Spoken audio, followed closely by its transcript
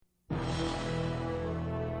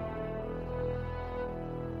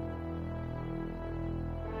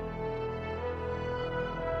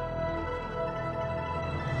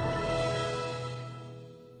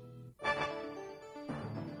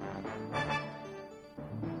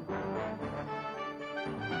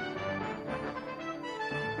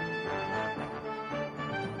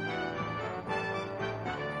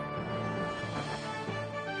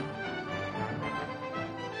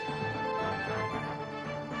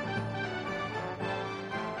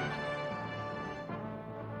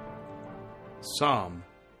Psalm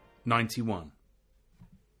 91.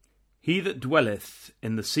 He that dwelleth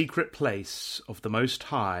in the secret place of the Most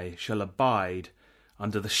High shall abide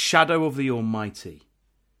under the shadow of the Almighty.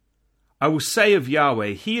 I will say of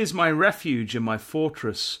Yahweh, He is my refuge and my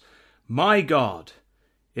fortress, my God,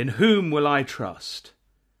 in whom will I trust.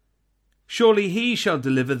 Surely He shall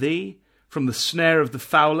deliver thee from the snare of the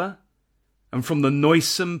fowler, and from the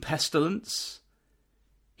noisome pestilence.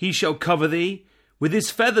 He shall cover thee with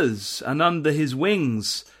His feathers, and under His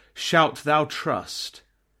wings shalt thou trust.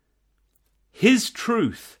 His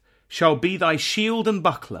truth shall be thy shield and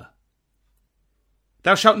buckler.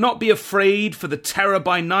 Thou shalt not be afraid for the terror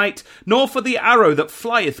by night, nor for the arrow that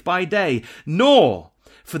flieth by day, nor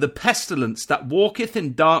for the pestilence that walketh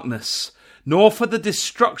in darkness, nor for the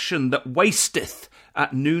destruction that wasteth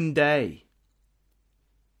at noonday.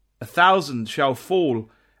 1,000 shall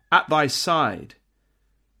fall at thy side,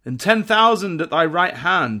 and 10,000 at thy right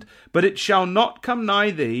hand, but it shall not come nigh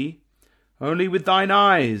thee. Only with thine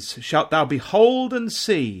eyes shalt thou behold and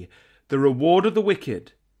see the reward of the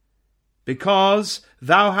wicked, because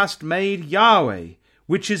thou hast made Yahweh,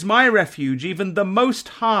 which is my refuge, even the Most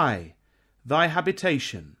High, thy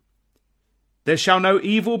habitation. There shall no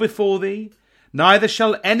evil befall thee, neither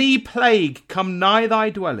shall any plague come nigh thy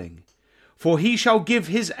dwelling. For He shall give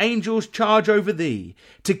His angels charge over thee,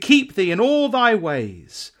 to keep thee in all thy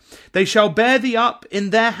ways. They shall bear thee up in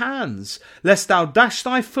their hands, lest thou dash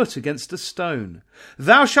thy foot against a stone.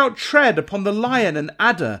 Thou shalt tread upon the lion and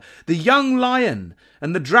adder, the young lion,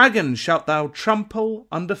 and the dragon shalt thou trample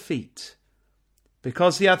under feet.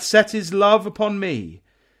 Because He hath set His love upon me,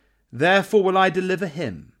 therefore will I deliver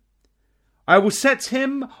him. I will set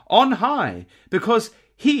him on high, because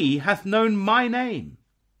he hath known my name.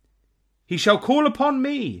 He shall call upon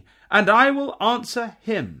me, and I will answer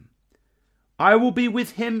him. I will be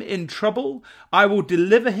with him in trouble. I will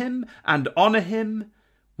deliver him and honour him.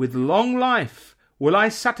 With long life will I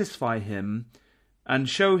satisfy him and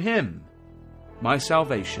show him my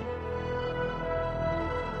salvation.